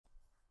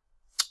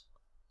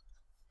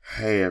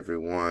Hey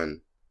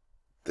everyone,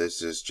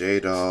 this is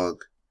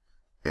J-Dog,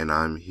 and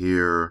I'm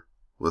here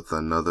with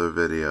another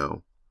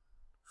video.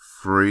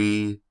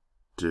 Free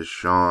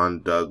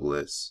Deshawn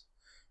Douglas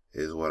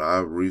is what I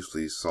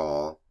recently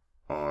saw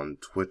on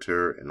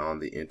Twitter and on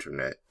the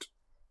internet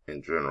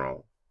in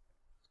general.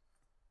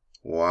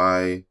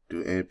 Why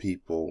do any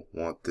people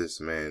want this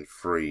man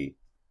free?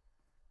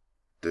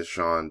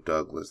 Deshawn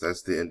Douglas,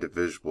 that's the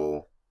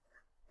individual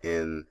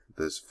in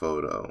this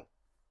photo.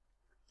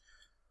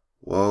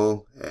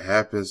 Well, it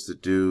happens to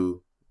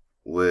do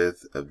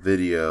with a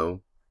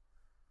video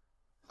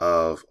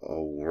of a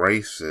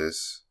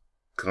racist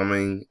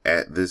coming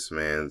at this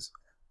man's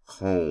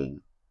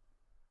home.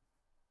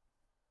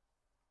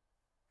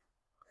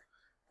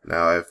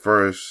 Now, at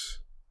first,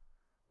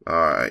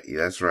 alright,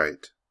 that's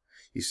right.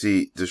 You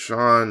see,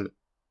 Deshawn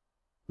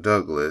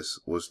Douglas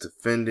was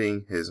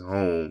defending his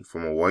home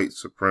from a white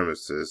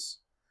supremacist,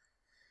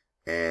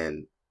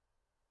 and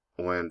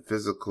when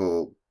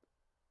physical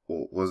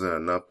wasn't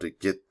enough to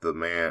get the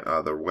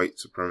white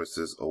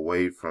supremacist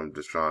away from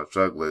Deshawn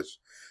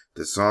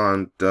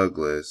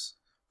Douglas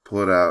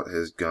pulled out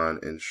his gun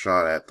and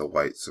shot at the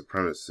white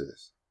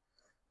supremacist.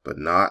 But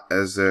not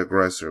as the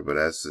aggressor, but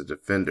as the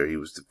defender. He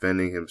was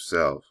defending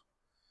himself.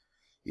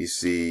 You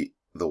see,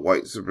 the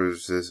white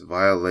supremacist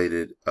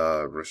violated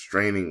a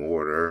restraining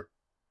order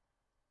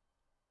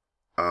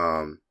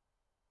to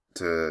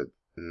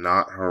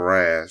not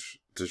harass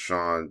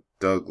Deshawn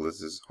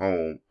Douglas's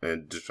home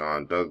and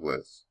Deshawn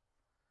Douglas.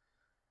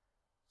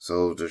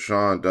 So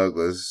Deshawn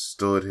Douglas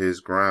stood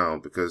his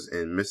ground because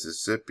in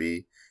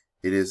Mississippi,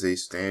 it is a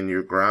stand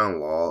your ground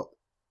law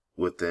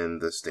within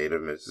the state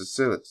of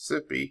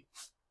Mississippi.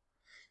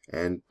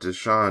 And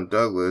Deshawn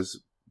Douglas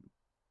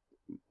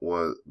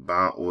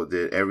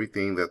did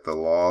everything that the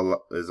law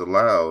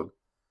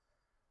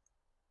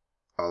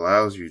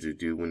allows you to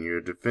do when you're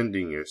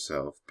defending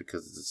yourself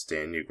because it's a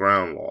stand your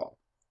ground law.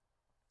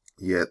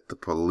 Yet the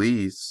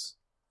police,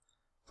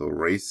 the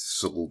race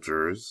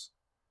soldiers,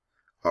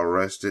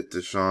 arrested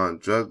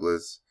Deshawn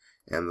Douglas,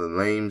 and the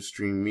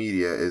mainstream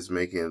media is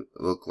making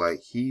it look like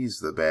he's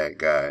the bad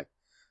guy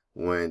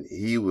when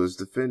he was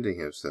defending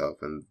himself.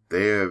 And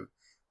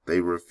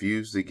they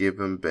refuse to give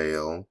him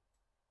bail,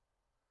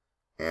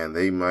 and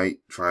they might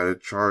try to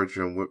charge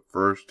him with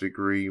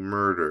first-degree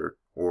murder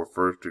or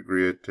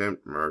first-degree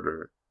attempt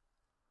murder.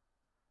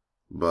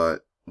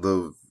 But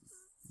the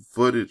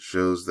footage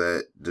shows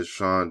that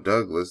Deshawn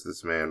Douglas,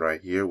 this man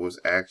right here, was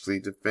actually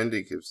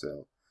defending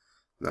himself.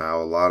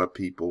 Now, a lot of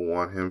people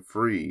want him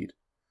freed.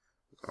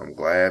 I'm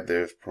glad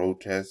there's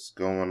protests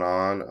going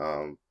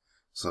on.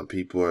 Some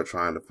people are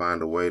trying to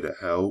find a way to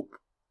help.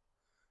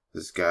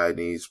 This guy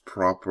needs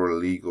proper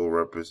legal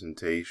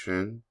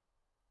representation.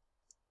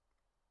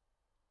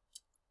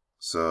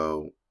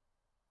 So,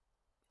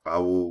 I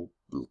will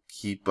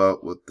keep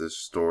up with this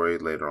story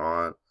later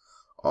on.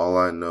 All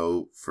I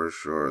know for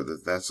sure,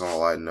 that's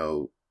all I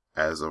know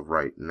as of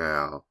right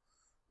now,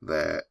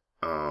 that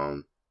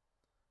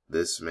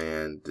this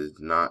man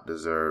did not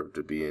deserve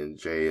to be in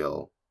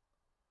jail.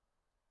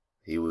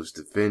 He was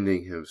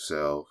defending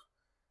himself,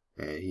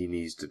 and he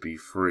needs to be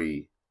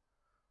free.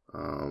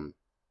 I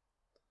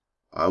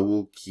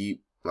will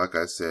keep, like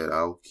I said,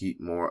 I'll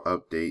keep more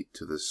update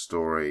to the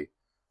story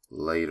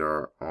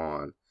later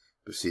on.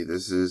 But see,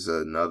 this is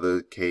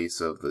another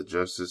case of the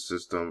justice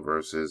system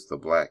versus the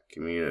black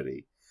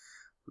community.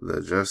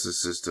 The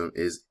justice system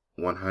is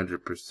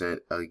 100%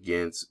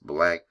 against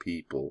black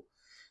people.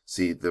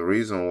 See, the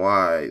reason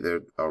why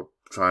they're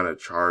trying to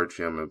charge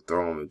him and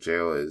throw him in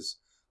jail is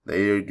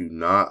they do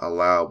not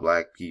allow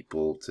black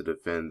people to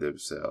defend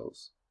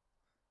themselves.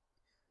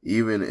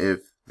 Even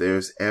if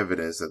there's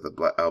evidence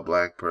that a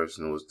black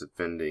person was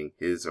defending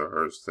his or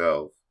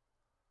herself.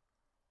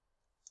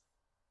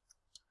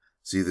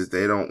 See, that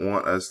they don't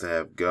want us to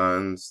have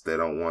guns. They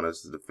don't want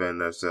us to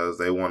defend ourselves.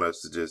 They want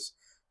us to just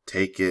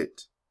take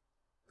it.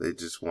 They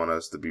just want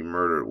us to be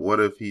murdered. What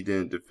if he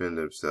didn't defend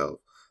himself?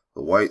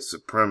 The white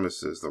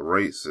supremacist, the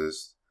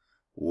racist,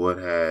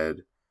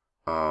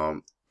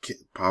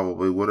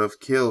 probably would have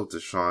killed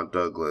Deshawn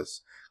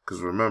Douglas. Because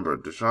remember,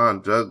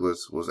 Deshawn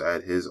Douglas was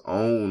at his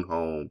own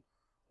home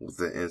when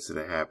the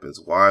incident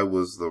happens. Why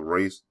was the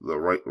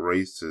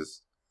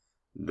racist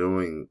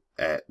doing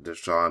at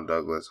Deshawn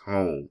Douglas'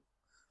 home?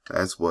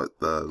 That's what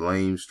the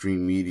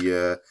mainstream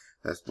media,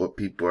 that's what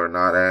people are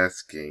not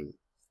asking.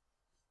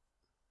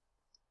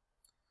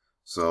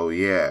 So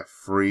yeah,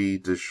 free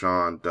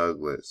Deshawn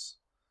Douglas.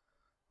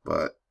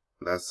 But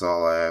that's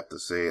all I have to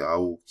say. I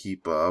will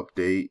keep an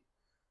update.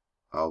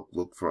 I'll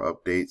look for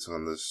updates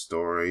on this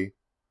story.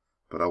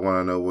 But I want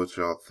to know what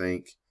y'all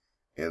think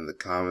in the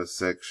comment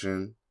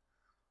section.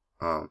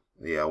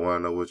 Yeah, I want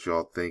to know what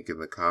y'all think in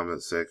the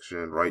comment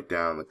section. Write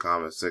down in the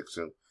comment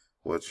section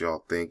what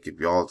y'all think. If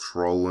y'all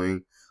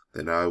trolling,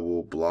 then I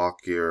will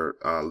block your,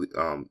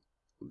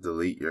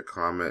 delete your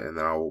comment, and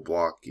then I will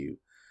block you.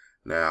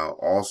 Now,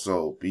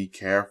 also, be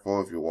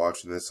careful if you're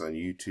watching this on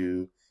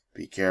YouTube.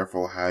 Be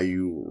careful how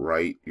you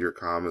write your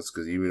comments,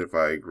 because even if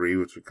I agree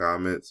with your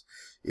comments,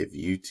 if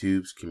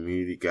YouTube's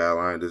community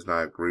guideline does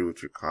not agree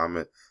with your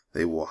comment,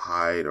 they will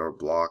hide or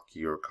block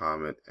your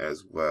comment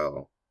as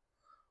well,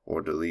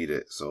 or delete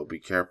it. So be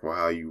careful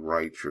how you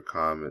write your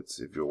comments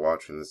if you're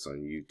watching this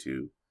on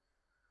YouTube.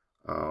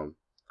 I'll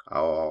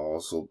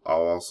also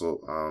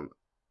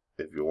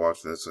if you're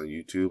watching this on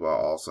YouTube,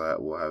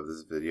 will have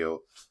this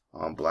video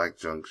on Black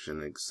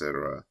Junction,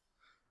 etc.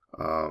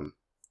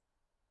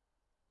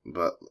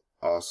 But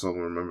also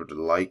remember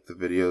to like the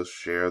video,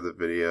 share the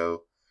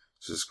video,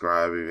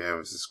 subscribe if you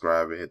haven't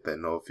subscribed, and hit that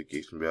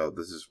notification bell.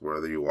 This is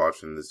whether you're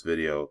watching this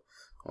video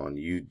on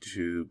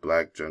YouTube,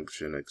 Black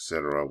Junction,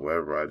 etc.,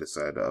 wherever I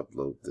decide to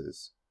upload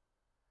this.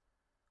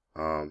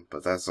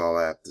 But that's all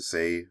I have to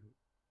say.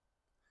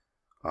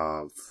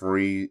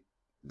 Free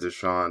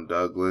Deshawn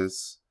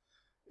Douglas,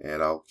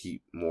 and I'll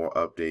keep more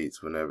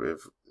updates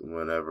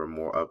whenever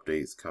more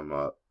updates come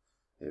up,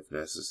 if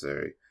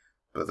necessary.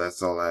 But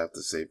that's all I have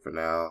to say for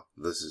now.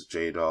 This is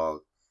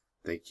J-Dog.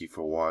 Thank you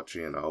for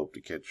watching, and I hope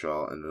to catch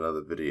y'all in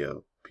another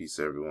video. Peace,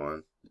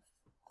 everyone.